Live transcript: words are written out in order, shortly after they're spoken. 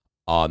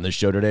On the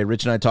show today,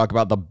 Rich and I talk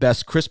about the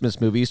best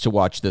Christmas movies to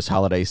watch this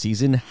holiday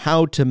season,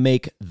 how to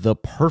make the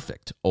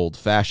perfect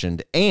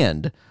old-fashioned,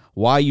 and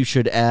why you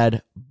should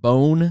add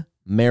bone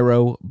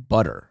marrow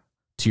butter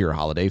to your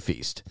holiday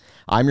feast.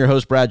 I'm your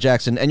host, Brad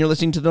Jackson, and you're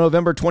listening to the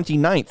November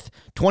 29th,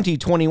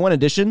 2021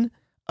 edition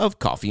of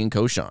Coffee and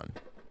Koshan.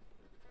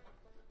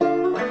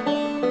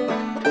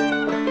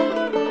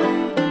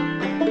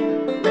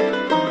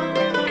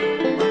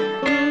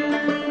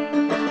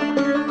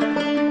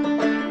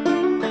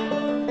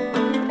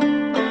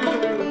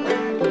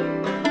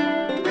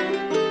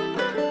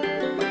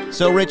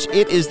 So, Rich,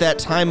 it is that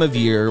time of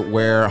year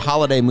where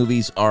holiday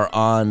movies are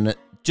on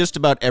just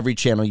about every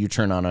channel you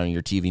turn on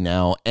your TV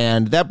now.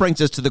 And that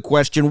brings us to the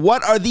question,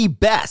 what are the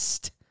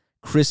best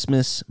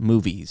Christmas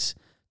movies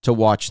to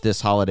watch this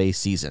holiday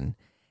season?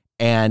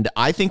 And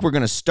I think we're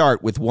going to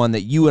start with one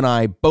that you and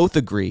I both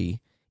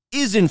agree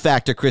is, in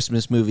fact, a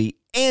Christmas movie,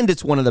 and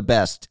it's one of the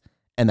best,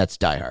 and that's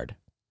Die Hard.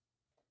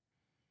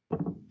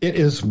 It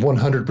is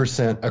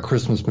 100% a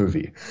Christmas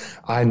movie.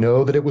 I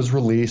know that it was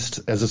released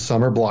as a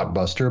summer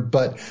blockbuster,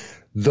 but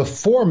the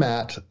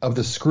format of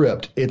the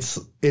script, it's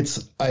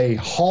a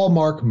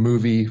Hallmark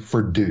movie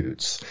for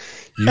dudes.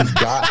 You've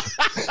got...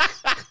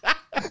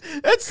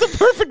 That's the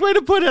perfect way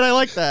to put it. I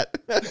like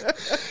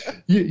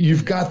that.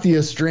 You've got the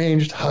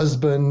estranged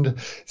husband.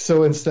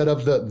 So instead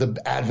of the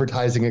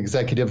advertising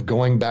executive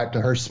going back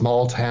to her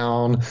small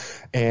town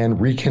and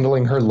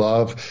rekindling her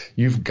love,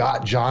 you've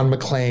got John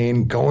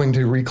McClane going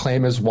to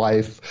reclaim his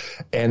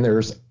wife. And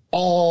there's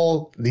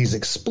all these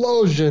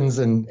explosions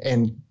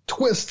and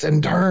twists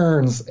and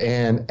turns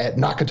and at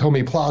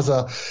Nakatomi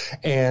Plaza.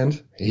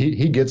 And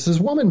he gets his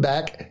woman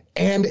back.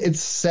 And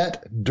it's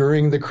set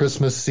during the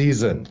Christmas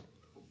season.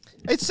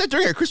 It's set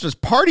during a Christmas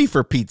party,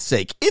 for Pete's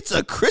sake. It's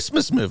a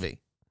Christmas movie.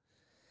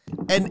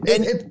 And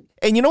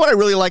you know what I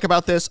really like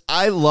about this?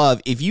 I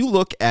love, if you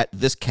look at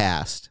this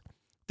cast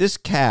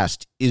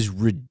is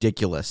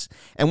ridiculous.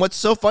 And what's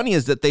so funny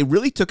is that they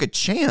really took a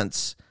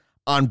chance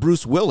on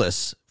Bruce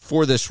Willis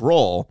for this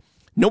role.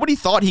 Nobody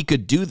thought he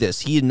could do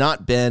this. He had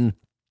not been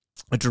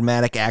a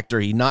dramatic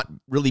actor. He had not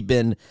really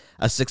been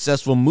a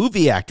successful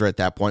movie actor at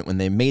that point when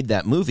they made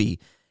that movie.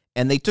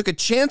 And they took a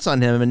chance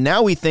on him, and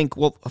now we think,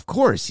 well, of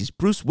course, he's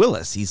Bruce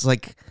Willis. He's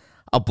like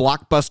a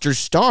blockbuster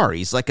star.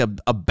 He's like a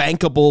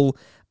bankable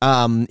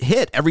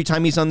hit every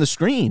time he's on the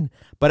screen.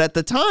 But at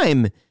the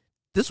time,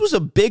 this was a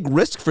big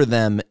risk for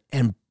them,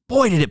 and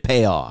boy, did it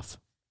pay off.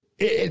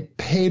 It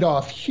paid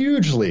off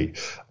hugely,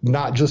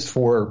 not just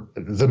for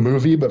the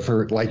movie, but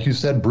for, like you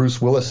said,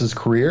 Bruce Willis's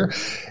career.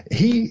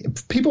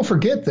 People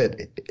forget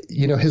that,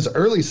 his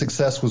early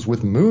success was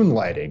with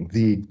Moonlighting,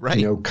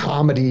 the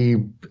comedy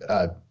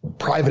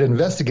private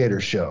investigator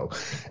show.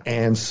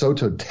 And so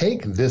to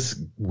take this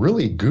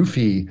really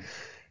goofy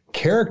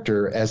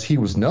character as he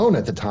was known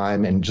at the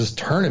time and just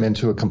turn him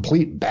into a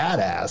complete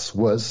badass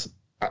was,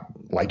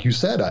 like you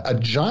said, a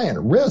giant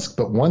risk,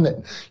 but one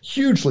that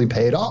hugely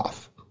paid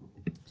off.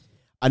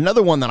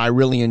 Another one that I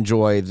really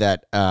enjoy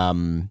that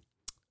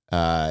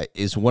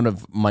is one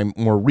of my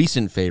more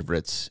recent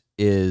favorites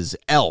is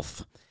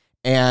Elf.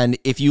 And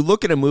if you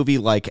look at a movie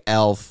like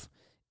Elf,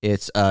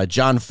 it's a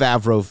Jon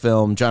Favreau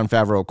film. Jon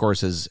Favreau, of course,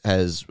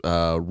 has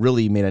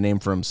really made a name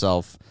for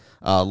himself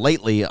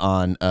lately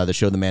on the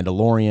show The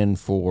Mandalorian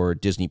for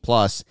Disney+.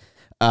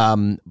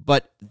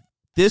 But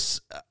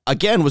this,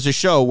 again, was a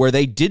show where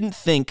they didn't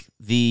think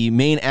the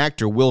main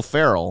actor, Will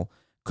Ferrell,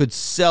 could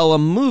sell a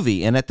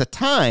movie. And at the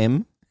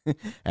time,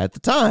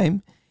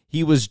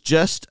 he was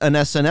just an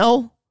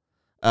SNL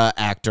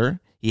actor.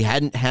 He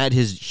hadn't had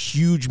his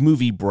huge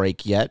movie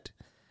break yet.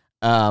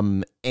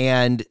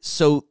 And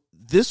so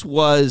this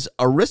was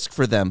a risk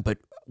for them. But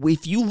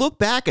if you look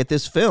back at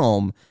this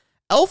film,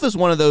 Elf is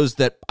one of those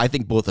that I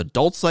think both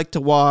adults like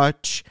to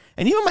watch,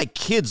 and even my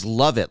kids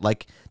love it.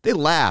 Like, they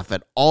laugh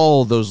at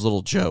all those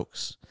little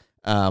jokes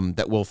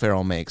that Will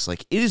Ferrell makes.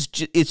 Like, it's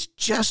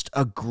just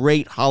a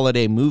great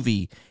holiday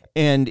movie,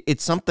 and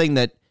it's something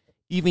that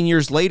even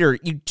years later,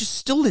 you just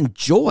still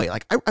enjoy.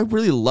 Like, I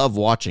really love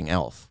watching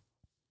Elf.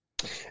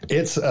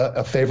 It's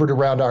a favorite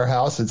around our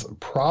house. It's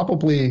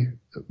probably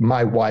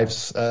my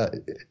wife's, I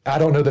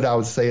don't know that I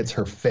would say it's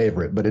her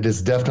favorite, but it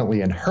is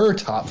definitely in her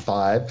top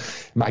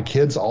 5. My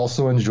kids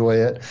also enjoy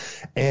it.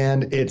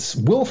 And it's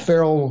Will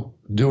Ferrell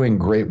doing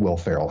great Will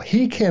Ferrell.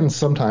 He can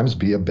sometimes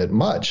be a bit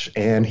much,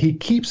 and he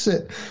keeps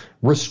it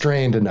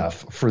restrained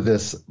enough for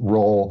this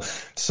role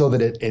so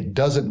that it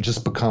doesn't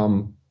just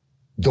become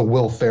the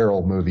Will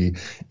Ferrell movie.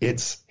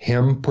 It's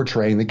him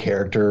portraying the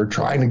character,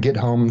 trying to get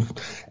home,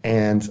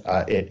 and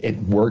it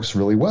works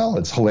really well.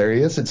 It's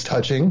hilarious, it's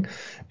touching,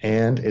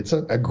 and it's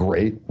a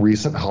great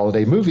recent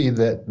holiday movie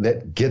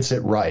that gets it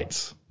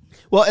right.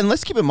 Well, and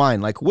let's keep in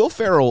mind, like, Will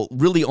Ferrell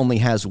really only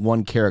has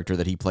one character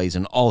that he plays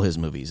in all his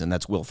movies, and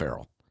that's Will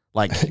Ferrell.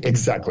 Like,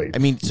 exactly. I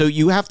mean, so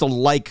you have to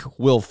like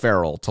Will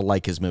Ferrell to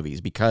like his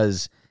movies,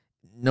 because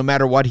no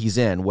matter what he's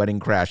in,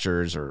 Wedding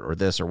Crashers or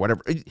this or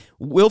whatever,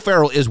 Will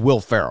Ferrell is Will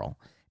Ferrell.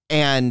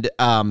 And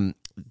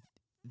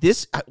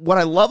this, what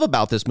I love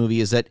about this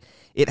movie is that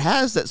it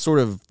has that sort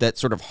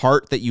of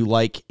heart that you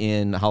like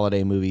in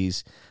holiday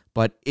movies,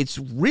 but it's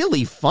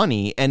really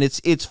funny, and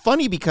it's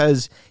funny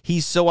because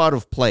he's so out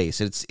of place.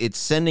 It's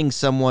sending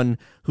someone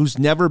who's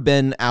never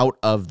been out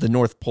of the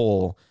North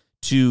Pole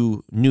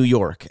to New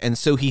York, and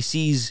so he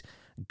sees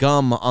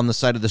gum on the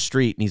side of the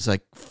street, and he's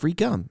like, free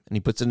gum, and he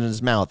puts it in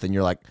his mouth, and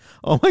you're like,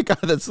 oh my God,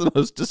 that's the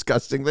most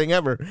disgusting thing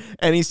ever.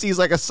 And he sees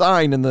like a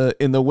sign in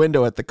the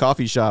window at the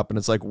coffee shop, and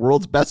it's like,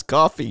 world's best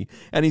coffee,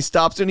 and he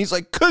stops and he's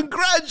like,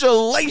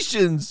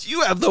 congratulations,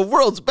 you have the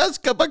world's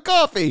best cup of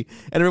coffee.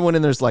 And everyone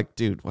in there's like,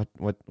 dude,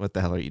 what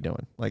the hell are you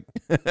doing? Like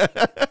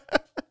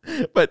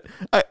but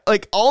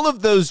like all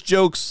of those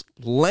jokes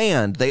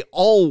land, they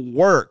all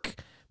work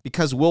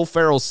because Will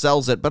Ferrell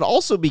sells it, but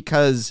also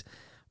because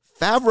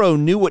Favreau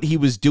knew what he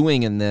was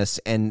doing in this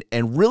and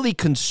really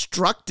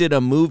constructed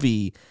a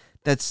movie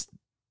that's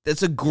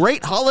a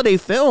great holiday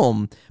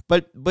film,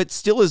 but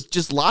still is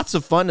just lots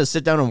of fun to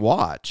sit down and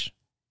watch.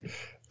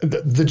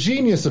 The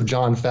genius of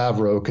Jon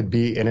Favreau could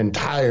be an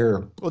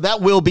entire... Well,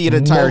 that will be an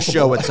entire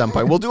show at some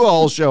point. We'll do a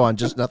whole show on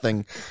just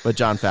nothing but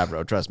Jon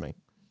Favreau, trust me.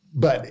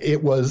 But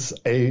it was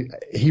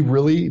he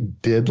really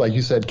did, like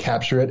you said,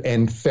 capture it.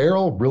 And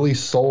Farrell really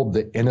sold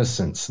the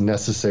innocence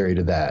necessary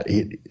to that.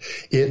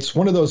 It's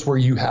one of those where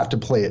you have to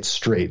play it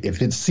straight.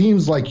 If it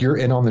seems like you're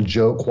in on the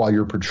joke while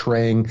you're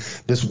portraying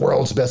this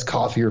world's best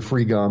coffee or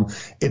free gum,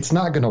 it's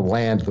not going to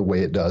land the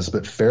way it does.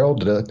 But Farrell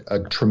did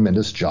a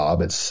tremendous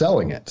job at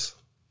selling it.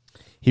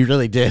 He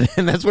really did.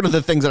 And that's one of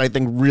the things that I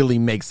think really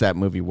makes that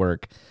movie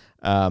work.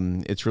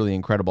 It's really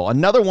incredible.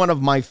 Another one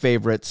of my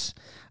favorites,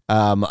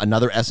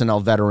 another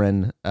SNL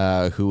veteran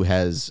who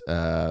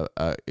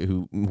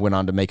went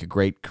on to make a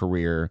great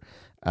career,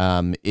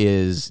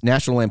 is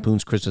National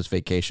Lampoon's Christmas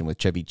Vacation with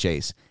Chevy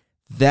Chase.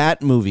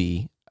 That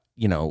movie,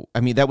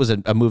 that was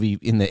a movie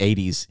in the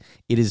 80s.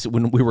 It is,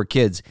 when we were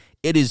kids,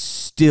 it is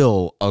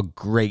still a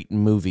great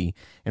movie.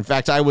 In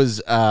fact, I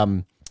was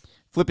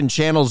flipping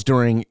channels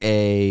during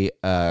a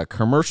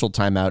commercial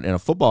timeout in a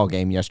football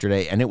game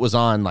yesterday, and it was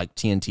on like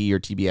TNT or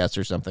TBS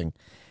or something.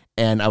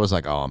 And I was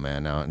like, oh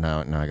man,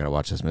 now I gotta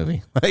watch this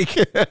movie.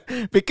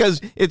 Like, because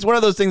it's one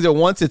of those things that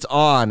once it's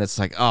on, it's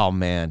like, oh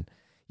man,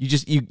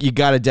 you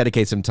gotta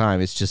dedicate some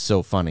time. It's just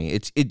so funny.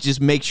 It just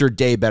makes your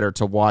day better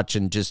to watch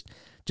and just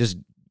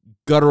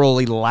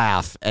gutturally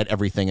laugh at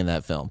everything in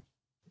that film.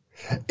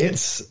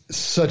 It's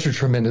such a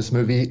tremendous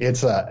movie.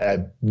 It's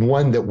a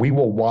one that we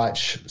will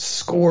watch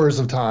scores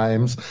of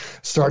times.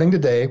 Starting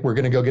today, we're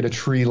going to go get a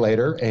tree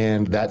later,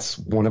 and that's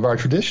one of our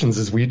traditions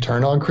is we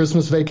turn on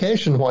Christmas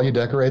Vacation while you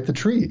decorate the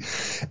tree.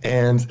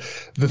 And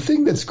the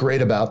thing that's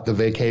great about the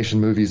vacation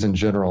movies in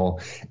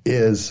general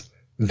is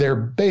they're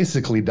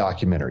basically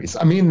documentaries.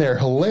 I mean, they're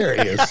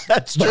hilarious.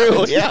 That's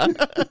true, yeah.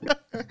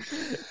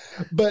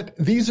 But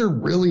these are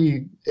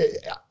really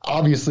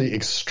obviously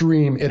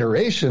extreme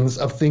iterations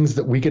of things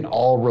that we can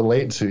all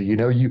relate to.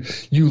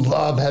 You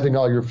love having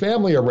all your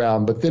family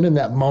around, but then in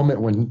that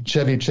moment when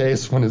Chevy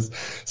Chase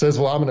says,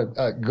 well, I'm going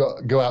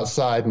to go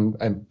outside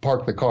and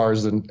park the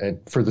cars and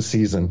for the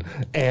season,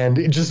 and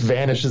it just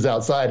vanishes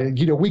outside.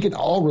 And, we can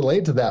all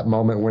relate to that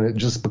moment when it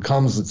just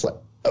becomes, it's like,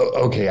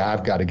 oh, okay,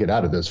 I've got to get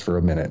out of this for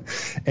a minute.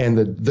 And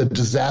the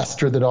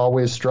disaster that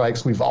always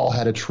strikes, we've all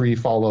had a tree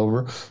fall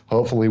over.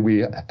 Hopefully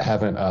we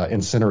haven't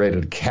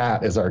incinerated a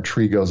cat as our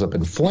tree goes up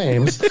in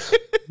flames.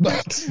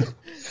 But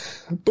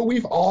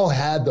we've all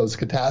had those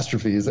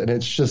catastrophes, and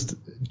it's just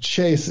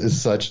Chase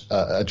is such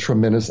a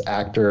tremendous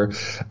actor.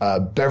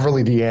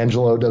 Beverly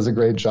D'Angelo does a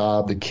great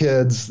job. The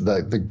kids,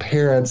 the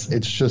parents,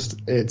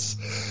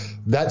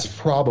 that's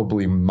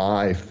probably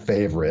my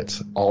favorite,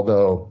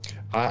 although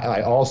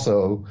I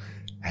also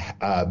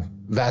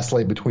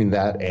vacillate between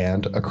that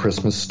and A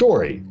Christmas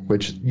Story,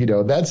 which,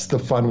 that's the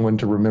fun one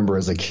to remember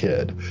as a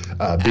kid, being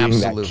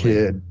Absolutely. That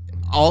kid.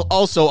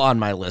 Also on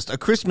my list, A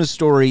Christmas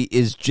Story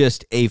is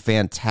just a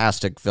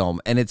fantastic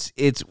film. And it's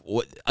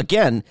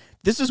again,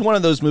 this is one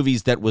of those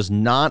movies that was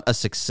not a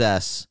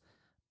success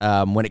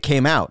when it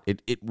came out.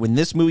 When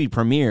this movie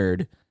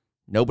premiered,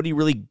 nobody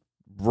really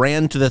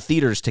ran to the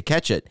theaters to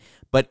catch it.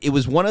 But it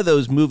was one of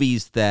those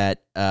movies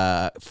that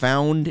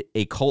found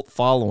a cult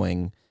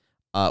following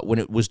when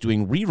it was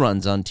doing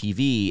reruns on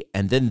TV,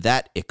 and then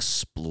that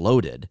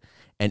exploded,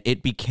 and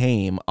it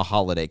became a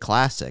holiday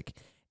classic.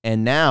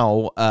 And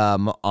now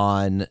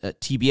on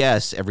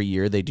TBS every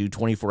year, they do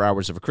 24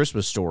 hours of A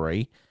Christmas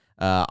Story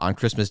on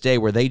Christmas Day,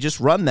 where they just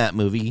run that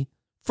movie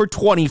for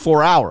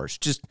 24 hours,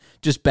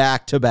 just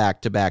back to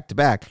back to back to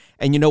back.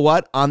 And you know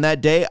what? On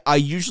that day, I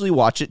usually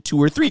watch it 2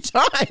 or 3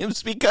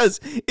 times because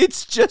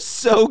it's just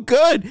so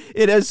good.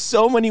 It has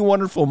so many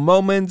wonderful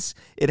moments.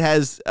 It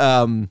has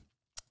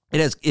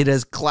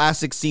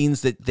classic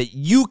scenes that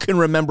you can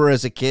remember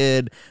as a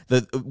kid,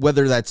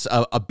 whether that's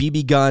a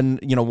BB gun,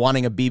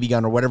 wanting a BB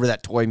gun or whatever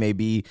that toy may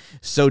be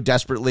so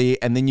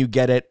desperately, and then you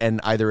get it and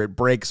either it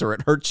breaks or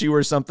it hurts you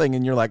or something,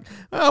 and you're like,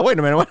 oh, wait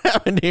a minute, what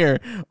happened here?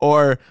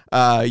 Or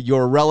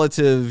your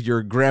relative,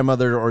 your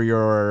grandmother or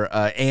your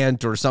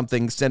aunt or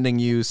something sending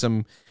you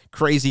some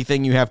crazy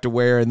thing you have to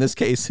wear. In this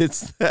case,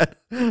 it's that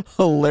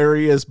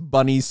hilarious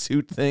bunny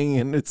suit thing.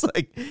 And it's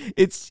like,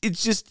 it's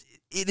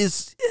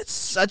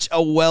such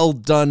a well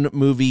done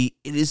movie.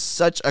 It is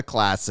such a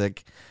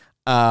classic.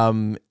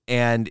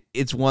 And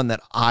it's one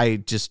that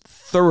I just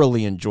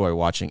thoroughly enjoy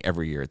watching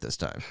every year at this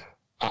time.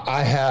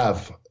 I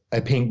have a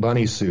pink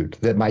bunny suit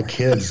that my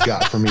kids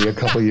got for me a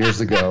couple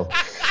years ago.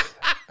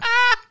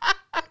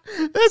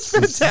 That's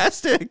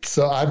fantastic.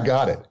 So I've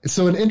got it.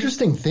 So an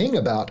interesting thing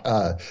about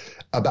a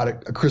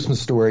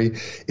Christmas Story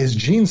is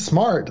Gene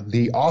Smart,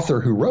 the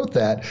author who wrote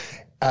that,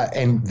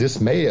 and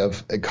this may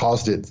have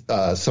caused it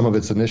some of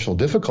its initial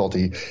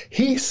difficulty.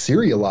 He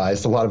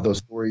serialized a lot of those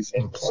stories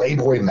in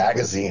Playboy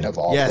magazine of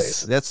all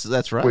places. Yes,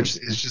 that's right. Which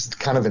is just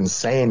kind of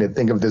insane to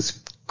think of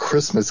this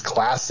Christmas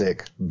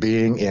classic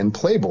being in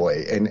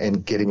Playboy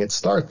and getting its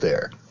start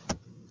there.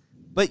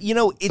 But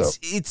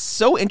it's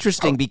so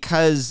interesting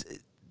because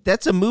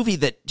that's a movie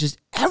that just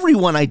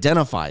everyone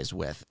identifies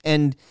with,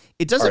 and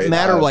it doesn't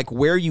matter like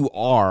where you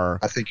are.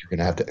 I think you're going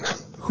to have to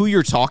who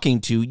you're talking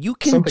to. You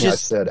can something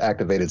just I said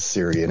activated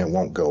Siri and it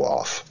won't go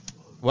off.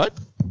 What?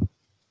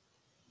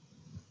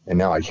 And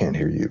now I can't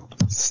hear you.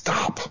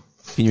 Stop.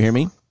 Can you hear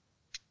me?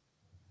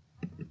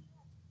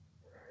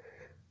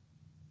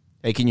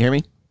 Hey, can you hear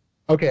me?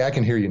 Okay, I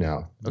can hear you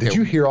now. Okay. Did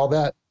you hear all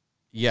that?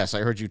 Yes,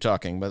 I heard you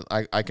talking, but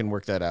I can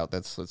work that out.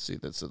 Let's see.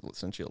 That's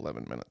essentially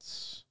 11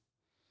 minutes.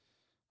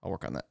 I'll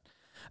work on that.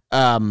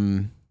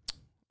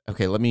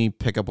 Okay, let me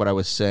pick up what I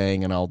was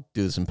saying, and I'll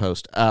do this in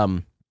post.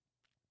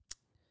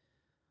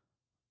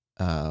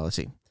 Let's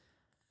see.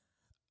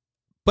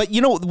 But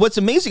what's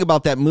amazing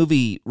about that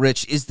movie,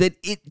 Rich, is that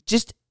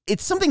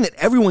it's something that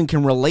everyone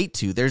can relate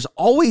to. There's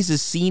always a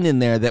scene in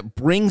there that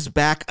brings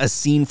back a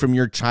scene from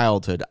your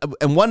childhood,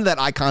 and one that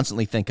I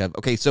constantly think of.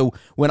 Okay, so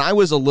when I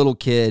was a little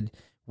kid,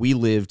 we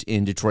lived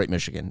in Detroit,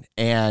 Michigan,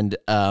 and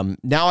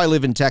now I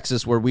live in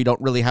Texas, where we don't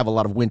really have a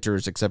lot of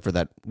winters except for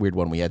that weird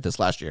one we had this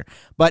last year.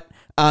 But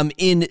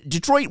in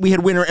Detroit, we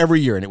had winter every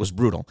year, and it was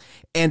brutal.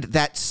 And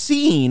that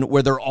scene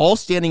where they're all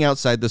standing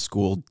outside the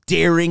school,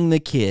 daring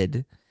the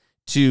kid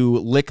to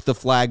lick the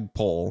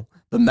flagpole,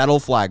 the metal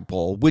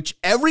flagpole, which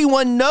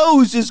everyone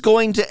knows is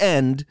going to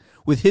end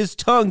with his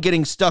tongue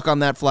getting stuck on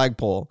that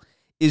flagpole,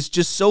 is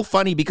just so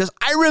funny because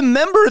I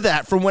remember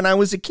that from when I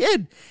was a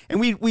kid. And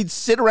we'd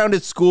sit around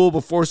at school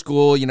before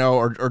school,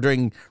 or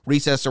during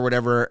recess or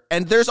whatever,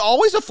 and there's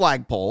always a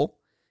flagpole.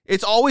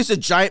 It's always a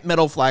giant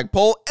metal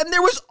flagpole, and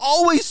there was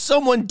always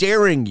someone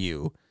daring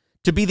you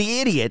to be the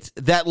idiot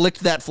that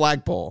licked that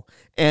flagpole.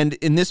 And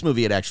in this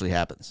movie, it actually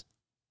happens.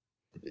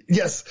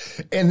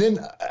 Yes. And then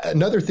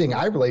another thing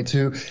I relate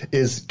to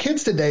is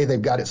kids today,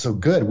 they've got it so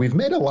good. We've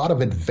made a lot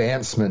of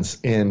advancements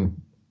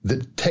in the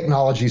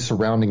technology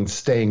surrounding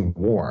staying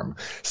warm.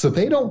 So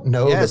they don't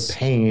know the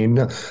pain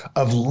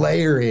of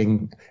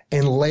layering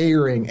and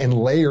layering and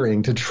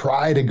layering to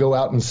try to go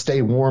out and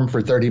stay warm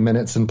for 30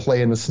 minutes and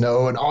play in the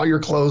snow, and all your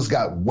clothes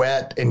got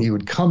wet and you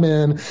would come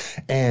in,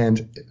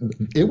 and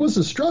it was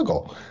a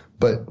struggle.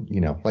 But,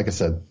 like I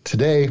said,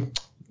 today,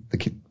 the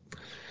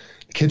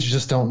kids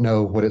just don't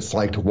know what it's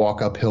like to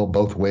walk uphill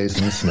both ways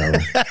in the snow.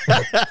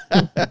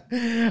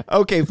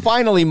 Okay,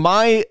 finally,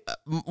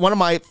 one of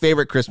my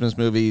favorite Christmas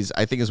movies,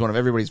 I think is one of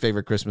everybody's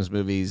favorite Christmas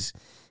movies.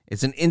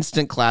 It's an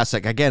instant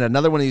classic. Again,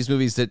 another one of these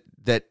movies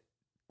that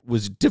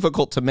was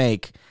difficult to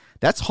make.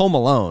 That's Home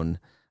Alone.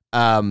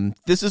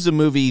 This is a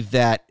movie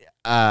that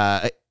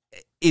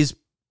is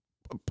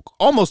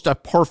almost a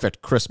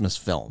perfect Christmas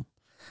film.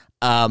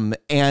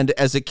 And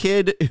as a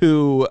kid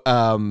who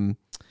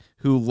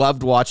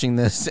loved watching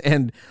this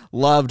and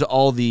loved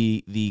all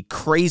the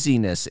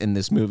craziness in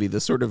this movie, the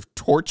sort of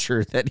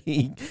torture that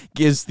he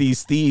gives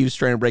these thieves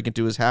trying to break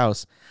into his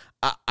house.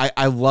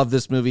 I love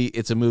this movie.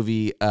 It's a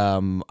movie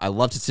I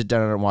love to sit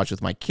down and watch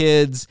with my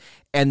kids.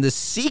 And the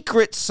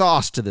secret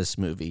sauce to this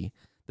movie,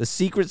 the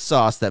secret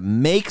sauce that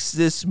makes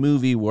this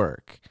movie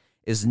work,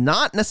 is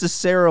not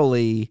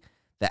necessarily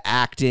the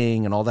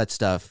acting and all that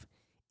stuff.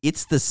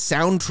 It's the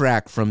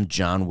soundtrack from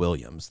John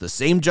Williams, the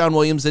same John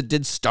Williams that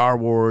did Star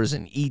Wars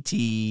and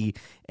E.T.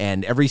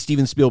 and every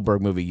Steven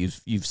Spielberg movie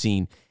you've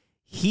seen.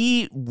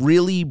 He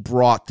really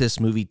brought this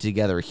movie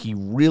together. He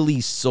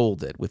really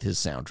sold it with his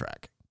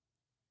soundtrack.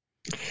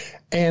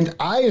 And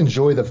I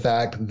enjoy the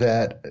fact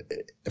that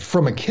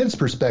from a kid's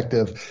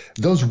perspective,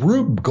 those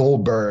Rube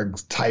Goldberg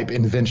type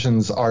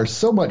inventions are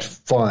so much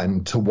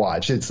fun to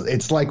watch.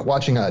 It's like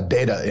watching a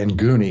Data in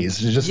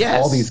Goonies. It's just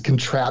all these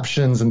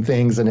contraptions and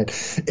things. And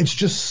it's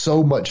just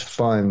so much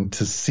fun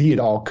to see it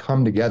all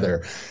come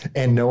together,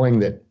 and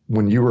knowing that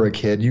when you were a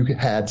kid, you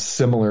had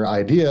similar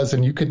ideas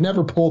and you could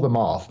never pull them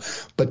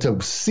off. But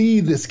to see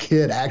this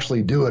kid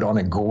actually do it on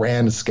a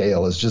grand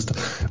scale is just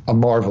a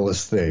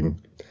marvelous thing.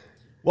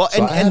 Well,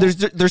 so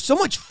there's so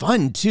much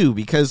fun too,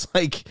 because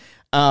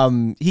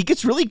he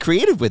gets really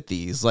creative with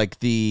these, like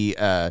the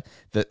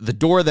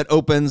door that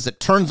opens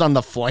that turns on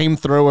the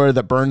flamethrower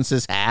that burns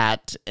his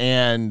hat,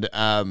 and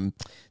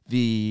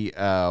the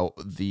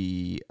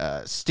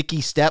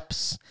sticky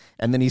steps,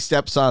 and then he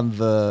steps on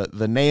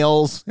the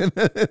nails.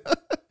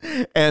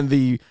 and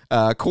the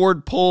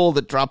cord pull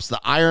that drops the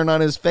iron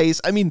on his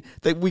face. I mean,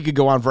 we could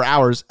go on for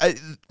hours.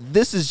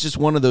 This is just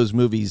one of those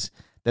movies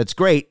that's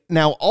great.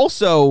 Now,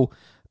 also,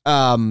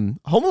 Home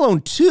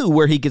Alone 2,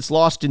 where he gets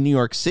lost in New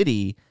York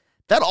City,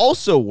 that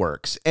also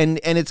works. And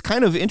it's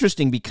kind of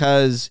interesting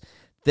because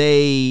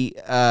they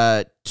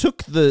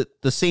took the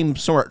same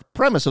sort of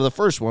premise of the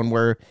first one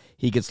where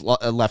he gets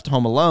left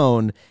home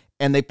alone,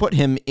 and they put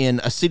him in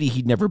a city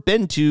he'd never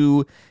been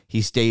to.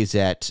 He stays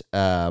at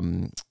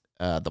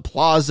the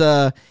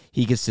plaza.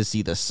 He gets to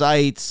see the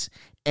sights.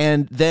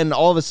 And then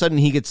all of a sudden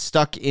he gets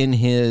stuck in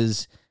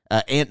his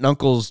aunt and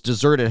uncle's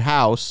deserted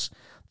house.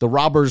 The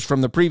robbers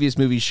from the previous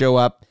movie show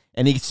up,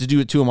 and he gets to do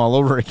it to him all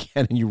over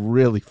again, and you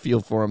really feel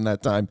for him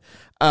that time.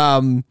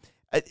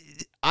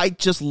 I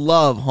just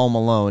love Home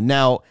Alone.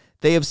 Now,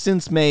 they have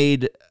since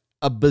made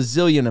a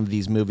bazillion of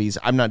these movies.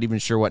 I'm not even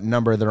sure what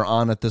number they're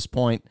on at this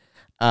point.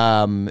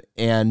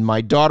 And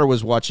my daughter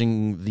was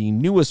watching the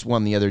newest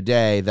one the other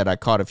day that I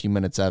caught a few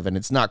minutes of, and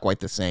it's not quite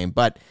the same.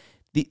 But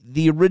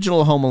the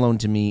original Home Alone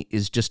to me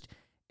is just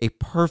a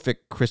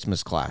perfect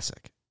Christmas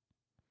classic.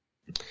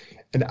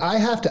 And I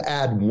have to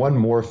add one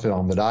more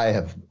film that I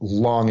have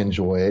long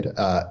enjoyed.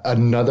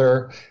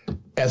 Another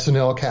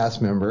SNL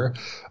cast member,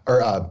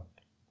 or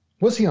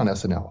was he on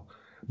SNL?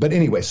 But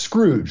anyway,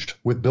 Scrooged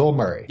with Bill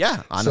Murray.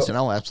 Yeah, on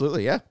SNL,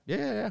 absolutely.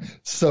 Yeah.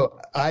 So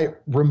I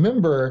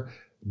remember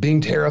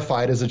being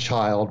terrified as a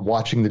child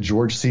watching the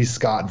George C.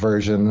 Scott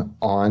version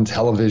on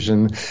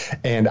television,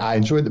 and I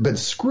enjoyed it. But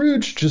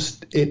Scrooge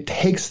it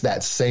takes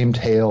that same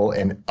tale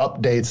and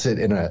updates it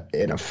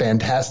in a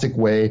fantastic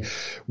way,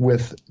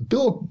 with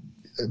Bill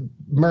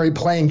Murray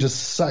playing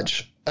just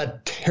such a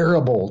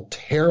terrible,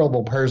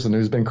 terrible person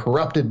who's been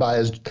corrupted by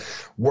his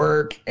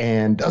work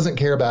and doesn't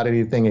care about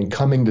anything, and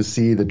coming to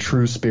see the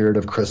true spirit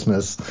of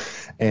Christmas.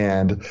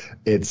 And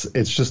it's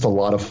just a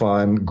lot of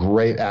fun.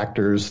 Great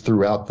actors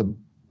throughout the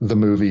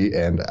movie,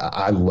 and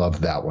I love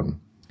that one.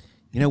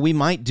 You know, we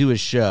might do a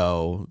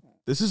show.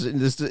 This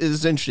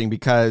is interesting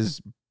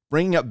because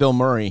bringing up Bill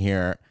Murray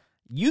here,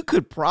 you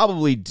could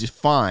probably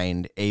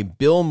find a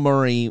Bill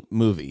Murray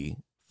movie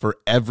for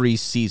every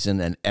season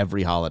and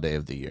every holiday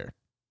of the year.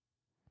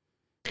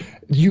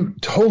 You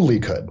totally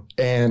could.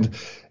 And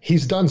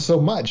he's done so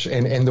much,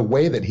 and the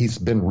way that he's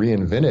been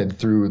reinvented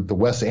through the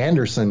Wes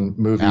Anderson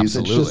movies.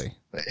 Absolutely.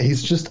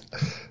 He's just,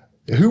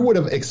 who would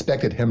have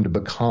expected him to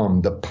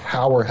become the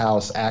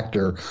powerhouse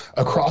actor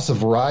across a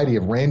variety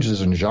of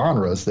ranges and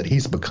genres that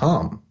he's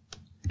become?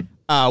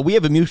 We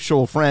have a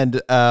mutual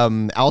friend,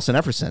 Allison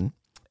Efferson,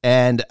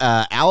 and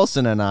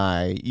Allison and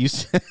I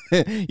used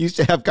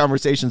to have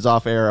conversations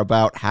off air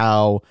about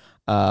how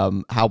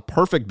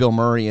perfect Bill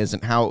Murray is,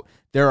 and how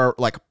there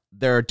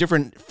are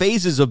different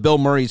phases of Bill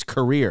Murray's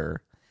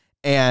career,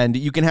 and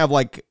you can have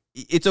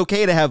it's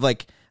okay to have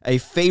a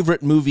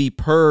favorite movie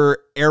per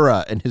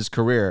era in his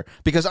career,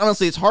 because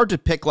honestly, it's hard to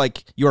pick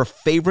your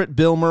favorite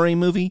Bill Murray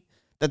movie.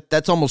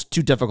 That's almost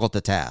too difficult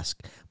to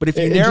task. But if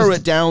you narrow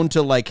it down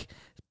to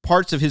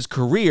parts of his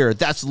career,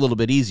 that's a little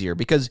bit easier,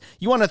 because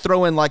you want to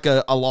throw in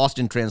a Lost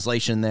in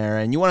Translation there,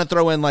 and you want to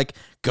throw in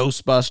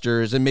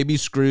Ghostbusters and maybe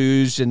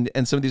Scrooge and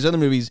some of these other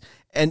movies.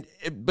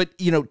 But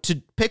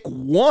to pick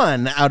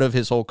one out of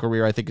his whole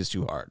career, I think is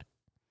too hard.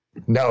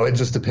 No, it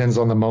just depends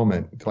on the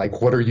moment.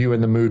 What are you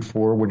in the mood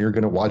for when you're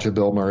going to watch a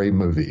Bill Murray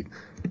movie?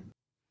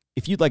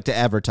 If you'd like to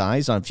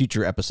advertise on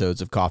future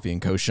episodes of Coffee and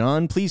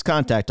Koshan, please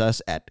contact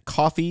us at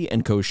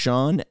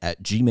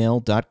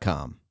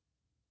coffeeandkoshan@gmail.com.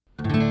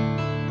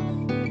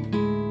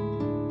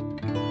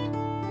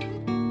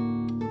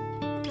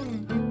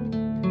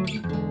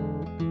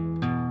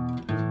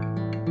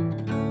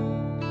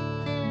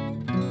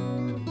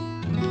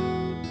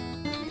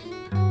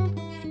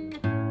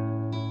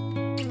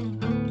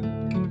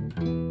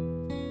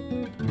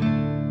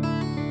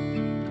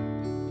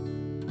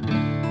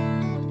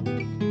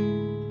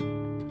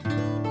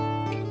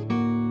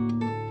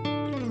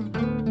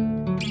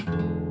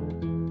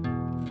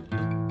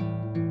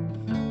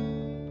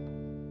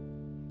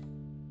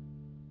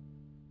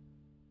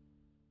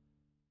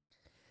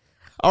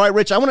 All right,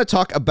 Rich, I want to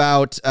talk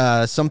about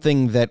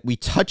something that we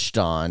touched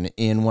on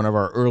in one of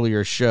our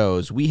earlier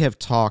shows. We have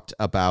talked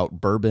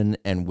about bourbon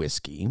and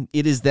whiskey.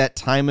 It is that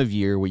time of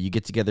year where you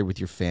get together with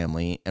your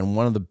family, and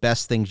one of the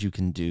best things you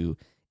can do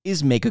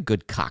is make a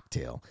good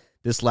cocktail.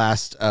 This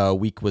last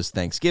week was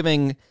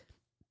Thanksgiving.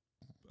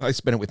 I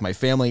spent it with my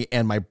family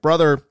and my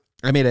brother.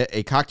 I made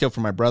a cocktail for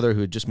my brother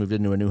who had just moved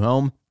into a new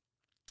home,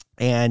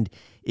 and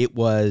it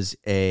was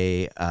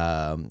a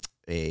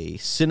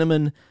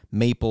cinnamon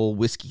maple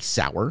whiskey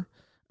sour,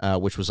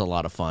 which was a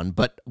lot of fun.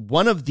 But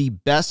one of the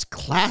best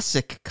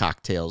classic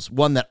cocktails,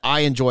 one that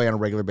I enjoy on a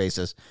regular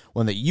basis,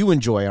 one that you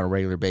enjoy on a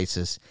regular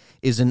basis,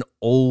 is an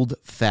old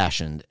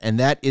fashioned. And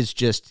that is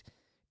just,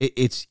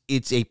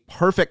 it's a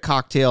perfect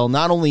cocktail,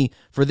 not only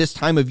for this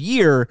time of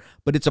year,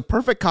 but it's a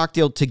perfect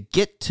cocktail to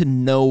get to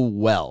know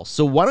well.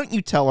 So why don't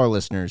you tell our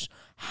listeners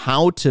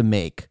how to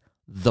make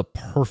the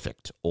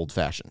perfect old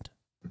fashioned?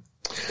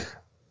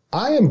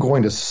 I am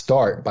going to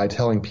start by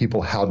telling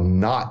people how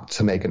not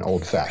to make an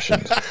old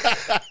fashioned.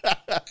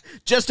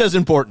 Just as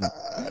important.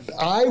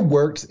 I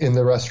worked in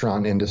the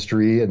restaurant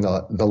industry in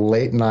the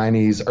late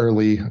 90s,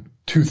 early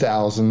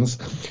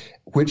 2000s,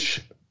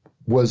 which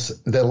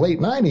was the late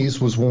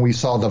 90s was when we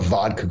saw the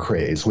vodka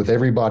craze with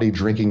everybody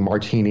drinking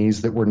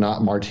martinis that were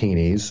not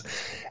martinis.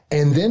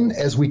 And then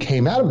as we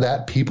came out of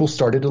that, people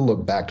started to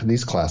look back to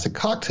these classic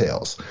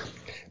cocktails.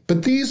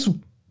 But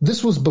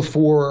this was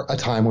before a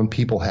time when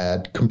people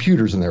had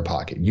computers in their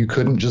pocket. You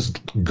couldn't just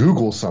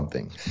Google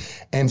something.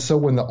 And so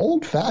when the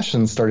old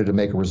fashioned started to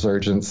make a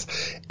resurgence,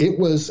 it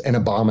was an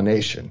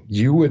abomination.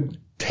 You would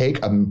take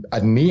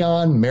a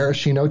neon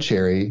maraschino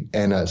cherry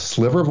and a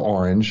sliver of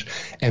orange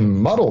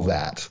and muddle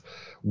that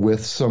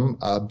with some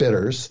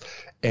bitters,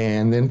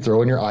 and then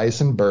throw in your ice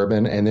and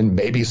bourbon, and then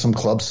maybe some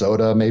club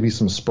soda, maybe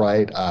some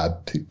Sprite.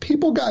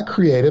 People got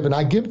creative, and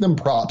I give them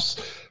props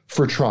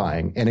for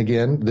trying. And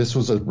again, this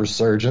was a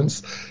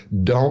resurgence.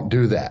 Don't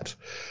do that.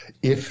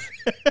 If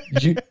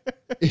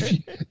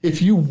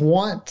you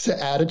want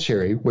to add a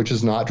cherry, which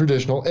is not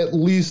traditional, at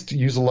least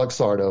use a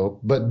Luxardo,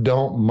 but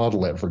don't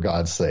muddle it, for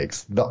God's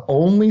sakes. The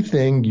only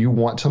thing you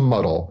want to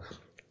muddle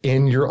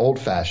in your old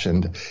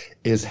fashioned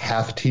is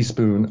half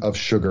teaspoon of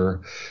sugar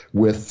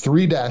with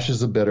 3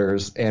 dashes of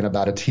bitters and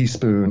about a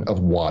teaspoon of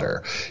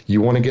water.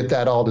 You want to get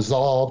that all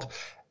dissolved,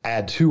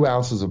 add 2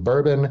 ounces of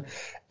bourbon,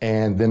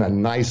 and then a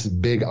nice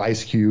big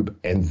ice cube,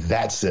 and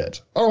that's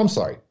it. Oh, I'm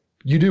sorry.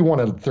 You do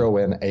want to throw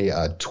in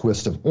a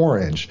twist of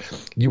orange.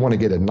 You want to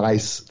get a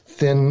nice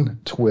thin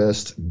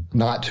twist,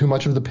 not too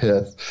much of the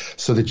pith,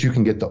 so that you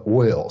can get the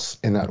oils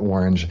in that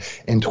orange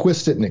and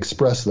twist it and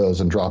express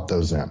those and drop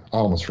those in. I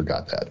almost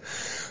forgot that.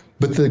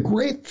 But the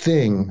great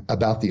thing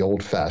about the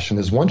old fashioned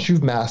is once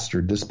you've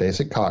mastered this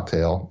basic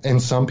cocktail, and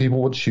some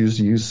people would choose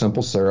to use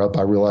simple syrup.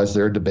 I realize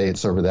there are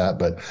debates over that,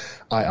 but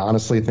I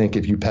honestly think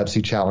if you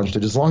Pepsi challenged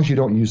it, as long as you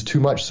don't use too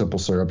much simple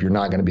syrup, you're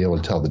not going to be able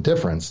to tell the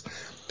difference.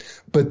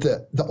 But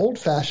the old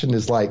fashioned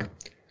is like,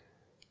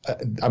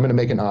 I'm going to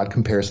make an odd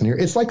comparison here.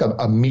 It's like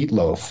a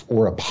meatloaf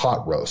or a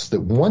pot roast, that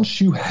once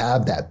you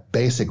have that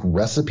basic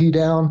recipe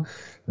down,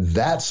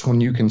 that's when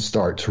you can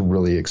start to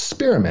really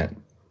experiment.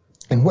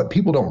 And what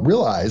people don't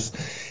realize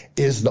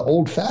is the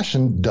old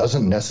fashioned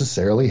doesn't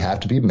necessarily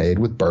have to be made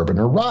with bourbon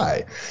or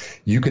rye.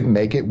 You could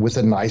make it with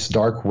a nice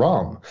dark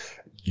rum.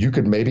 You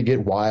could maybe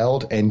get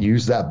wild and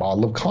use that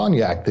bottle of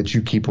cognac that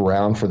you keep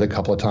around for the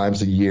couple of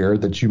times a year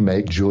that you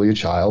make Julia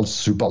Child's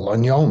soup à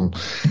l'oignon.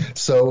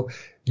 So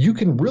you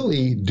can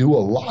really do a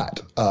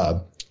lot.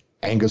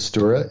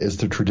 Angostura is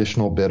the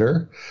traditional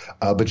bitter,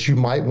 but you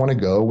might want to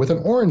go with an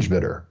orange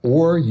bitter,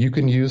 or you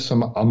can use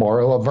some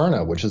Amaro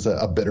Averna, which is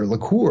a bitter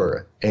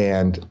liqueur,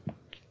 and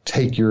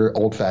take your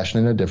old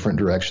fashioned in a different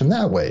direction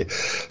that way.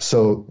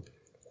 So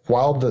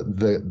while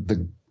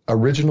the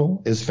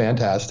original is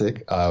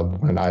fantastic,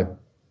 when I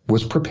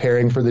was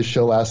preparing for this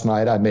show last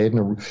night, I made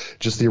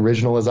just the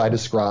original as I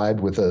described,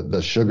 with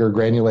the sugar,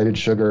 granulated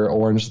sugar,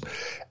 orange,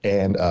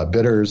 and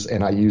bitters.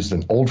 And I used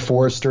an Old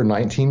Forester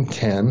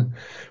 1910,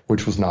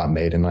 which was not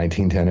made in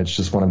 1910. It's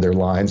just one of their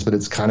lines, but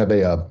it's kind of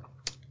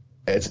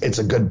it's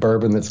a good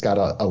bourbon that's got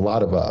a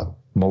lot of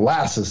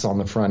molasses on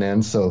the front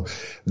end. So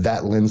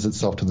that lends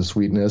itself to the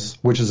sweetness,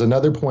 which is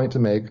another point to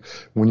make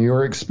when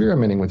you're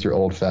experimenting with your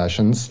old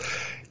fashions.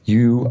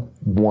 You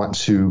want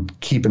to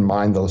keep in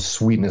mind the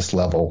sweetness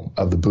level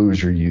of the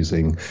booze you're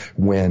using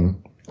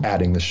when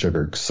adding the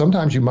sugar.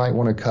 Sometimes you might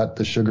want to cut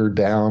the sugar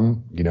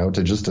down,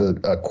 to just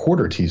a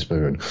quarter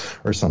teaspoon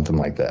or something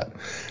like that.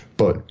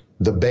 But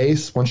the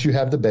base, once you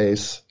have the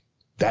base,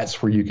 that's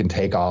where you can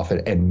take off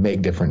it and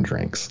make different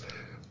drinks.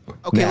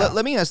 Okay,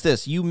 let me ask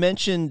this. You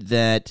mentioned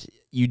that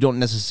you don't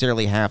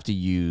necessarily have to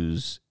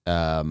use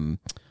a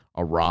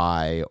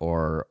rye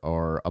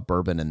or a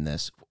bourbon in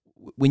this.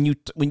 When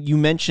you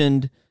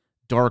mentioned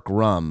dark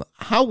rum,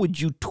 how would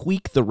you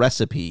tweak the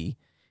recipe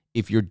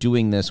if you're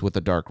doing this with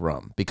a dark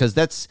rum? Because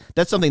that's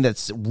something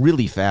that's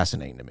really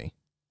fascinating to me.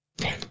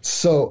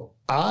 So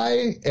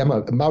my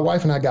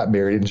wife and I got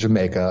married in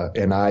Jamaica,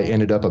 and I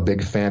ended up a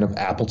big fan of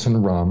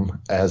Appleton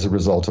rum as a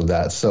result of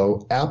that.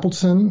 So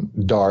Appleton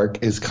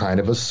Dark is kind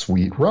of a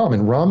sweet rum,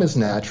 and rum is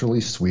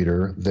naturally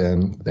sweeter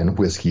than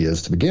whiskey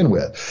is to begin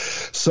with.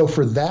 So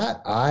for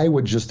that, I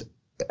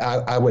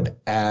would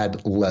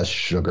add less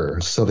sugar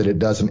so that it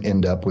doesn't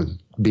end up with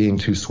being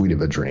too sweet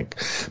of a drink,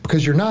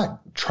 because you're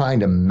not trying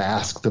to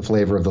mask the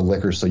flavor of the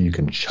liquor so you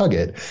can chug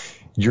it.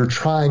 You're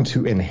trying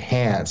to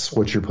enhance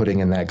what you're putting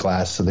in that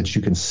glass so that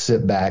you can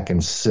sit back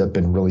and sip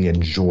and really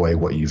enjoy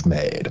what you've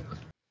made.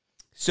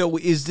 So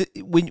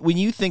when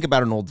you think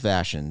about an old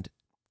fashioned,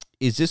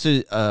 is this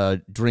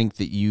a drink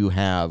that you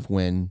have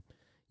when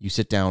you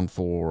sit down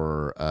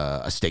for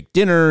a steak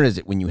dinner? Is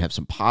it when you have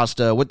some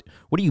pasta? What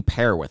do you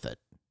pair with it?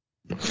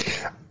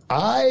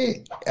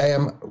 I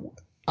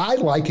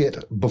like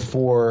it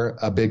before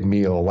a big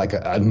meal, like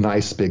a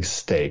nice big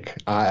steak.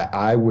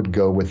 I would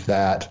go with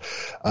that.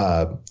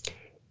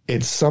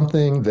 It's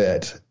something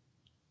that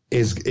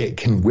it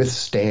can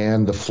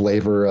withstand the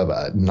flavor of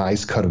a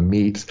nice cut of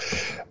meat,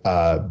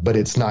 but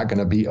it's not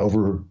going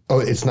to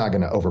it's not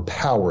going to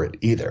overpower it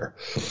either.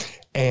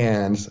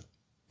 And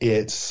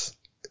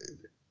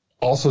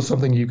also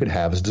something you could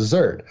have as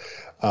dessert.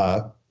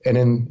 And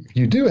then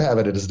you do have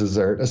it as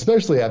dessert,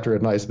 especially after a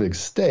nice big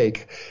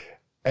steak.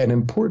 An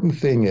important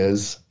thing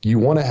is you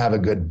want to have a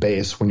good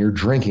base when you're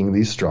drinking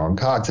these strong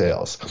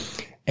cocktails.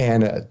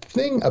 And a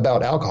thing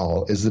about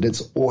alcohol is that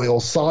it's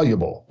oil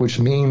soluble, which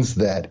means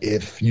that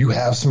if you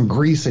have some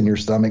grease in your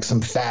stomach,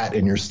 some fat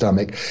in your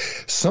stomach,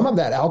 some of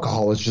that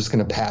alcohol is just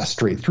going to pass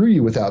straight through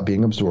you without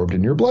being absorbed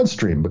in your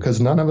bloodstream,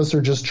 because none of us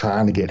are just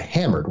trying to get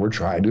hammered. We're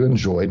trying to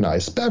enjoy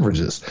nice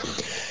beverages.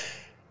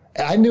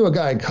 I knew a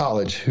guy in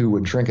college who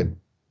would drink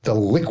the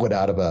liquid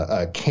out of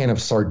a can of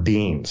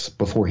sardines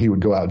before he would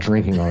go out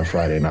drinking on a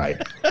Friday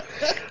night.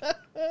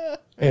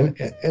 And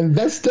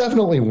that's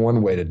definitely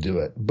one way to do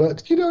it.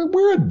 But,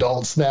 we're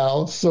adults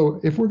now.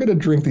 So if we're going to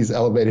drink these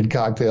elevated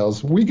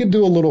cocktails, we could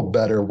do a little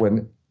better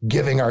when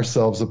giving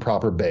ourselves a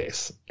proper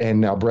base.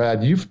 And now,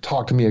 Brad, you've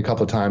talked to me a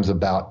couple of times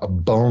about a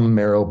bone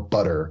marrow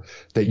butter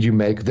that you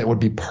make that would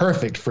be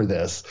perfect for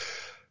this.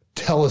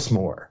 Tell us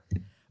more.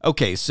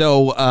 Okay,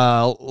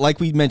 so like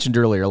we mentioned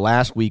earlier,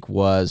 last week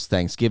was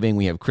Thanksgiving.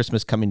 We have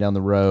Christmas coming down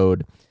the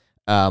road.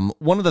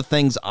 One of the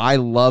things I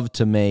love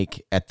to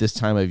make at this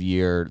time of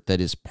year that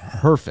is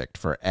perfect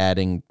for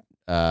adding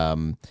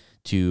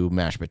to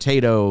mashed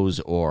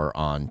potatoes or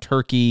on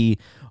turkey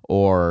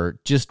or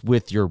just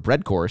with your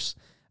bread course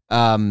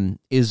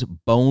is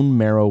bone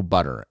marrow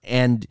butter.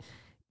 And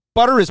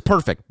butter is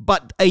perfect,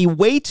 but a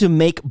way to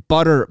make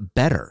butter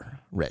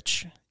better,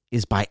 Rich,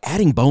 is by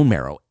adding bone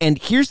marrow. And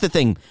here's the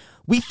thing.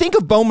 We think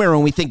of bone marrow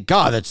and we think,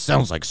 God, that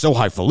sounds like so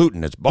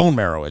highfalutin. It's bone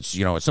marrow. It's,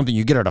 it's something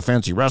you get at a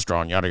fancy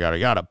restaurant, yada, yada,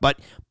 yada. But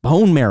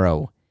bone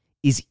marrow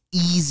is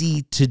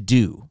easy to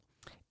do.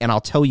 And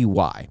I'll tell you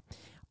why.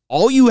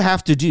 All you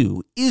have to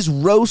do is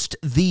roast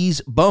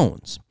these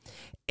bones.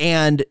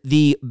 And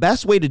the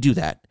best way to do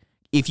that,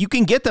 if you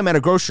can get them at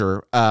a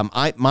grocer,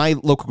 my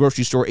local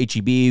grocery store,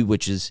 H-E-B,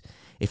 which is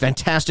a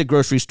fantastic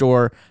grocery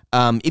store,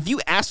 if you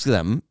ask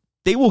them,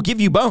 they will give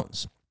you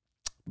bones.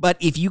 But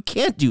if you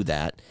can't do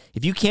that,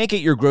 if you can't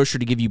get your grocer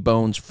to give you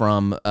bones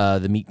from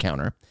the meat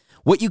counter,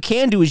 what you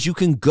can do is you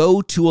can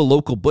go to a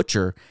local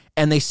butcher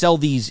and they sell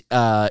these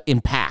in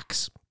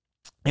packs.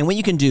 And what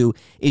you can do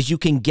is you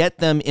can get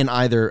them in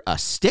either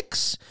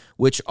sticks,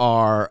 which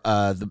are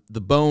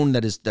the bone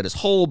that is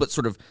whole but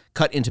sort of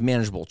cut into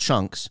manageable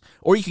chunks,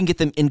 or you can get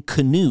them in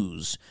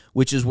canoes,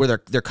 which is where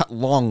they're cut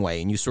long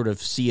way and you sort of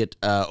see it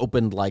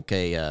opened like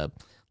a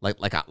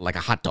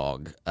hot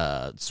dog,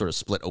 sort of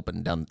split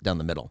open down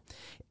the middle.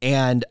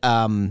 And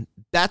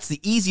that's the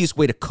easiest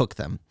way to cook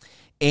them.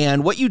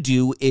 And what you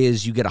do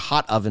is you get a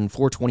hot oven,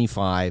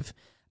 425.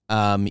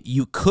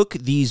 You cook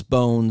these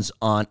bones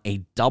on a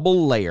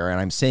double layer,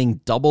 and I'm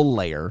saying double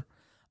layer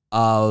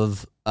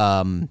of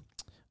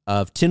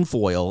tin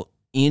foil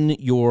in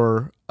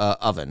your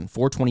oven,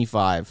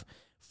 425.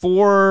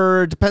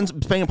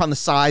 Depending upon the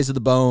size of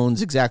the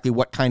bones, exactly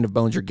what kind of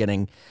bones you're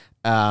getting.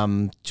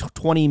 20 to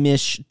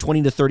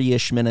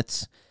 30-ish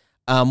minutes.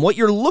 What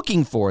you're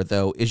looking for,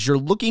 though, is you're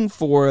looking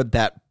for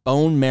that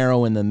bone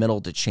marrow in the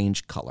middle to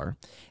change color.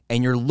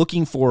 And you're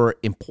looking for,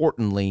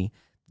 importantly,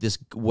 this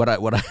what I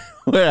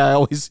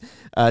always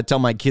tell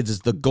my kids is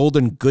the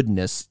golden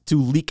goodness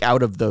to leak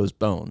out of those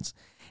bones.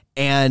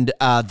 And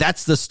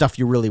that's the stuff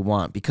you really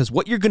want, because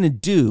what you're going to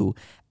do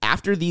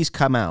after these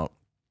come out,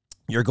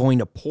 you're going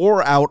to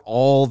pour out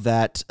all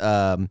that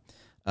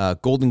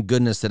golden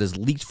goodness that has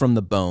leaked from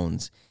the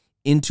bones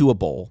into a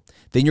bowl.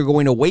 Then you're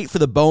going to wait for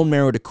the bone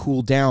marrow to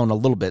cool down a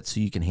little bit so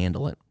you can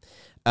handle it.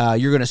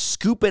 You're going to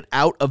scoop it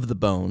out of the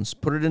bones,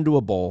 put it into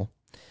a bowl.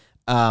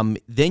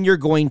 Then you're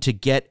going to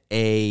get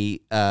a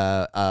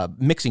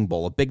mixing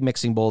bowl, a big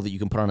mixing bowl that you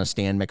can put on a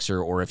stand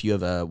mixer, or if you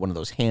have one of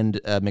those hand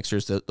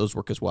mixers, those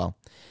work as well.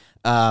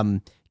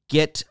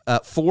 Get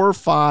 4 or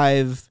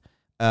 5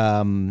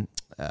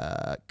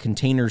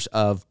 containers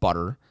of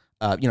butter.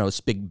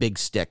 It's big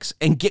sticks,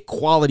 and get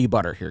quality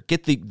butter here.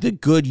 Get the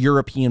good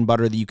European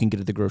butter that you can get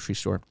at the grocery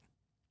store,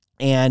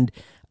 and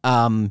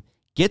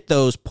get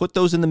those. Put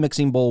those in the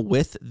mixing bowl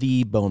with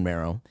the bone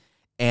marrow,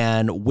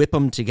 and whip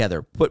them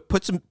together.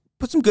 Put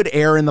some good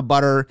air in the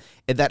butter,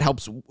 and that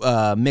helps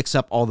mix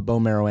up all the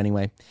bone marrow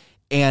anyway.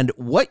 And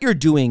what you're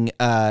doing,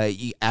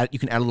 you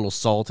can add a little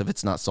salt if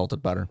it's not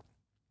salted butter.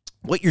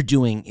 What you're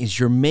doing is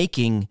you're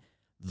making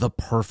the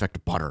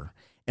perfect butter.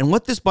 And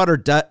what this butter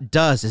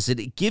does is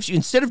it gives you,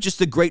 instead of just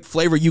the great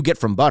flavor you get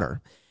from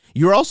butter,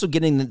 you're also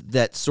getting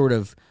that sort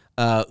of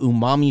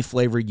umami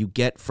flavor you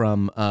get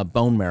from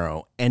bone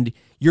marrow. And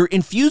you're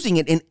infusing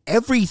it in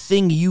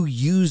everything you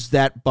use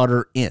that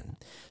butter in.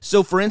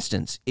 So, for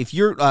instance, if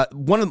you're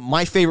one of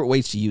my favorite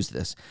ways to use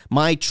this,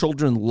 my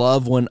children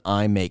love when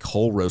I make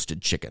whole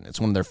roasted chicken. It's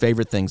one of their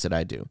favorite things that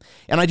I do.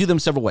 And I do them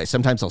several ways.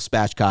 Sometimes I'll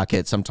spatchcock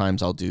it.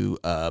 Sometimes I'll do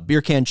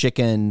beer can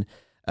chicken.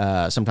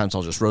 Sometimes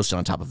I'll just roast it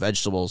on top of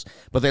vegetables,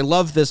 but they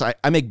love this.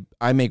 I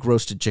make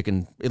roasted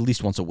chicken at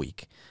least once a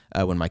week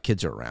when my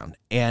kids are around.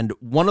 And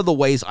one of the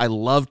ways I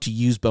love to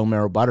use bone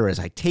marrow butter is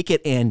I take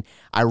it and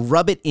I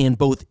rub it in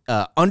both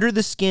under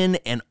the skin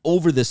and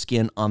over the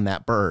skin on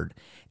that bird.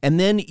 And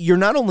then you're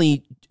not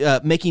only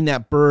making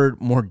that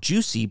bird more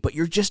juicy, but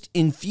you're just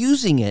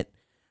infusing it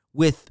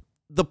with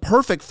the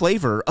perfect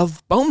flavor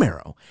of bone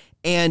marrow.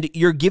 And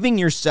you're giving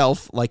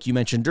yourself, like you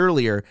mentioned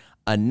earlier,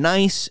 a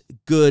nice,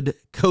 good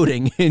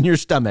coating in your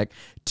stomach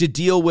to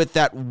deal with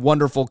that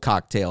wonderful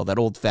cocktail, that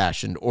old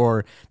fashioned,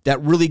 or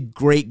that really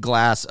great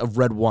glass of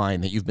red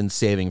wine that you've been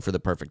saving for the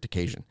perfect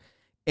occasion.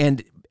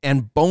 And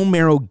bone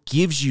marrow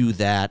gives you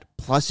that,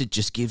 plus it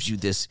just gives you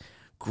this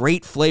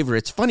great flavor.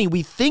 It's funny,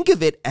 we think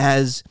of it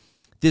as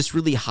this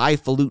really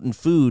highfalutin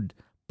food,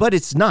 but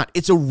it's not.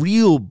 It's a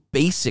real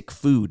basic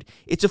food.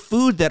 It's a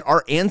food that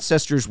our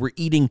ancestors were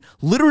eating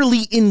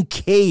literally in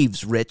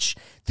caves, Rich.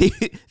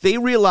 They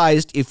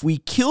realized if we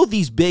kill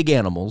these big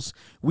animals,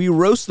 we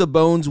roast the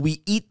bones,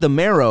 we eat the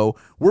marrow,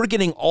 we're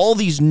getting all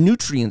these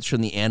nutrients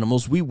from the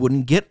animals we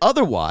wouldn't get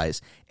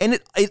otherwise. And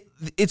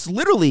it's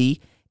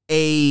literally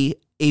a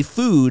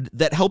food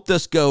that helped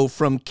us go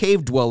from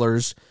cave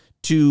dwellers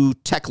to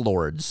tech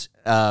lords.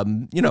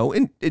 And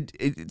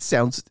it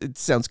sounds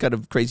kind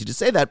of crazy to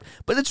say that,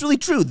 but it's really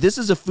true. This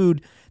is a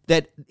food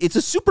that it's a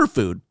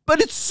superfood,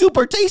 but it's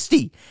super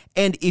tasty.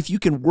 And if you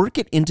can work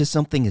it into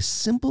something as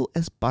simple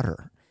as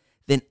butter,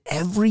 then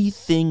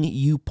everything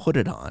you put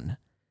it on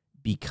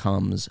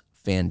becomes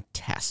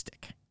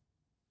fantastic.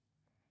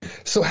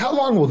 So how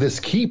long will this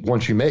keep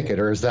once you make it,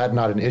 or is that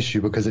not an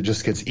issue because it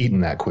just gets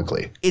eaten that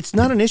quickly? It's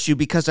not an issue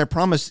because I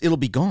promise it'll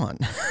be gone.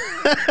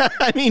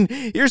 I mean,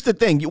 here's the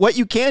thing. What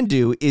you can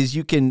do is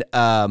you can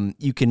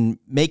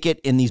make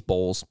it in these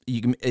bowls.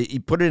 You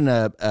put it in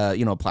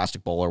a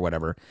plastic bowl or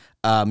whatever.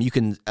 You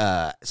can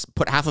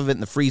put half of it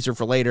in the freezer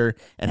for later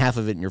and half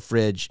of it in your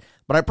fridge.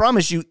 But I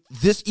promise you,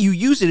 you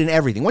use it in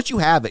everything. Once you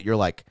have it, you're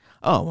like,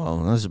 oh well,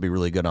 this would be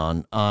really good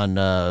on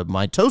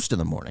my toast in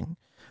the morning.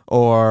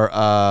 Or,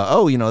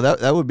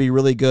 that would be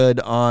really good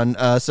on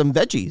some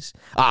veggies.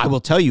 I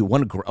will tell you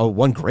one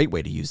great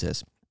way to use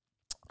this.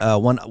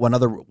 One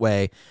other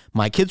way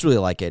my kids really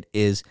like it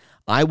is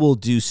I will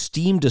do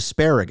steamed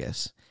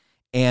asparagus.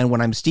 And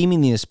when I'm steaming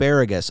the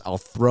asparagus, I'll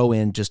throw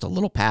in just a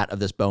little pat of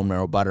this bone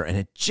marrow butter, and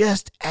it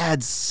just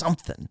adds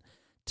something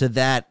to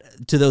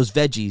those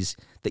veggies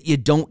that you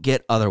don't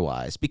get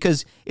otherwise.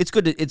 Because it's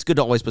good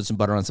to always put some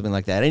butter on something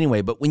like that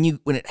anyway. But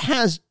when it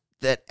has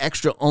that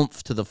extra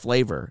oomph to the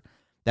flavor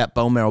that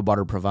bone marrow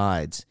butter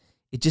provides,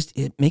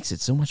 it makes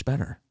it so much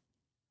better.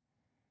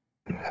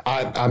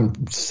 I'm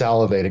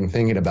salivating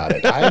thinking about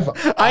it.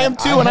 I am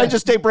too, and I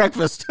just ate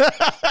breakfast.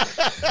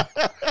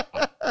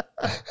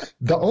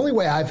 The only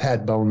way I've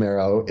had bone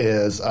marrow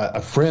is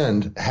a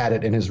friend had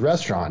it in his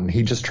restaurant, and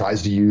he just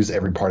tries to use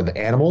every part of the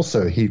animal.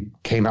 So he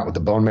came out with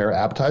the bone marrow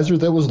appetizer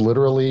that was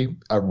literally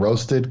a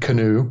roasted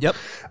canoe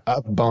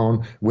of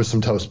bone with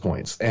some toast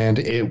points. And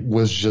it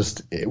was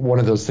just one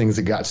of those things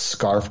that got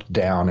scarfed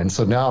down. And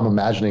so now I'm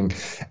imagining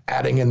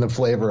adding in the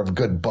flavor of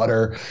good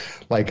butter.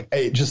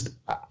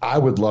 I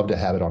would love to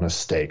have it on a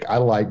steak. I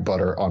like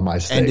butter on my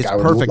steak. And it's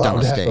perfect on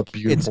a steak. A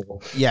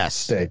beautiful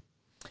steak.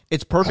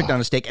 It's perfect on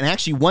a steak. And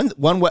actually,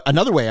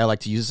 another way I like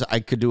to use this, I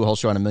could do a whole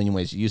show on a million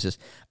ways to use this.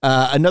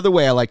 Another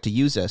way I like to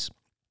use this,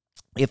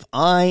 if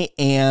I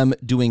am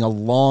doing a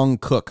long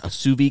cook, a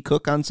sous vide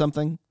cook on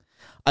something,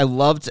 I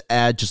love to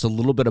add just a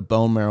little bit of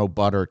bone marrow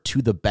butter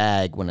to the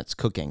bag when it's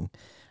cooking.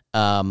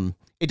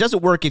 It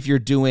doesn't work if you're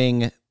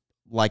doing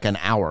like an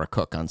hour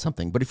cook on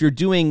something, but if you're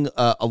doing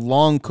a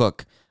long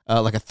cook,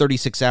 like a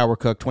 36-hour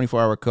cook,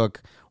 24-hour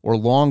cook, or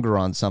longer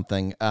on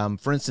something,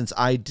 for instance,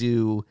 I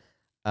do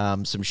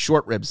some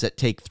short ribs that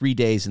take 3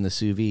 days in the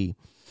sous vide.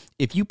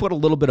 If you put a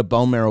little bit of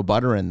bone marrow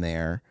butter in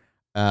there,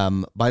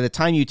 by the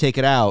time you take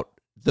it out,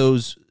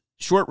 those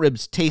short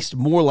ribs taste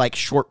more like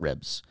short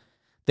ribs.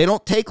 They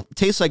don't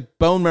taste like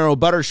bone marrow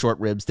butter short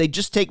ribs. They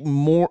just taste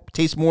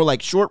more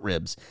like short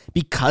ribs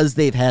because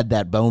they've had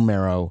that bone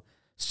marrow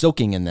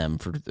soaking with them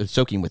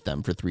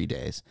for 3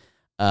 days.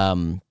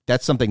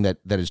 That's something that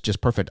is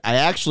just perfect. I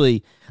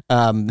actually,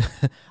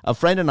 a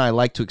friend and I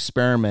like to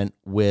experiment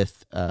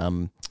with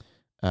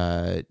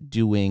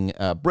doing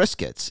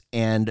briskets.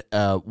 And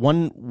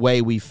one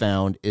way we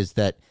found is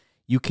that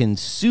you can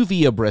sous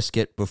vide a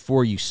brisket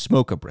before you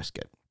smoke a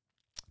brisket.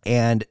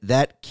 And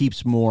that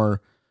keeps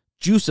more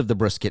juice of the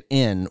brisket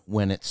in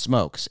when it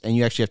smokes. And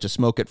you actually have to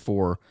smoke it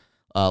for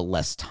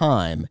less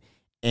time.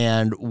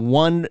 And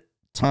one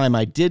time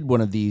I did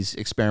one of these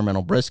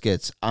experimental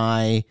briskets,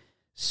 I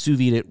sous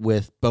vide it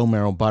with bone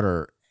marrow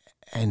butter,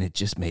 and it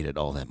just made it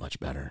all that much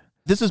better.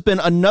 This has been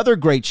another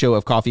great show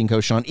of Coffee and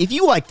Koshan. If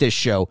you like this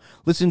show,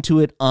 listen to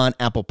it on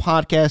Apple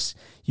Podcasts.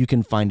 You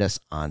can find us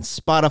on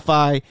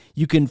Spotify.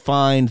 You can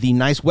find the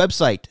nice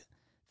website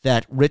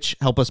that Rich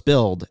helped us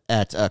build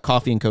at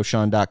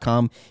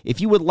coffeeandkoshan.com.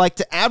 If you would like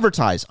to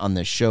advertise on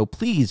this show,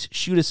 please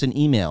shoot us an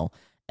email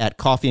at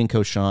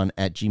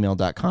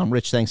coffeeandkoshan@gmail.com.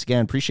 Rich, thanks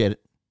again. Appreciate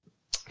it.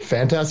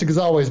 Fantastic as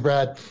always,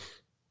 Brad.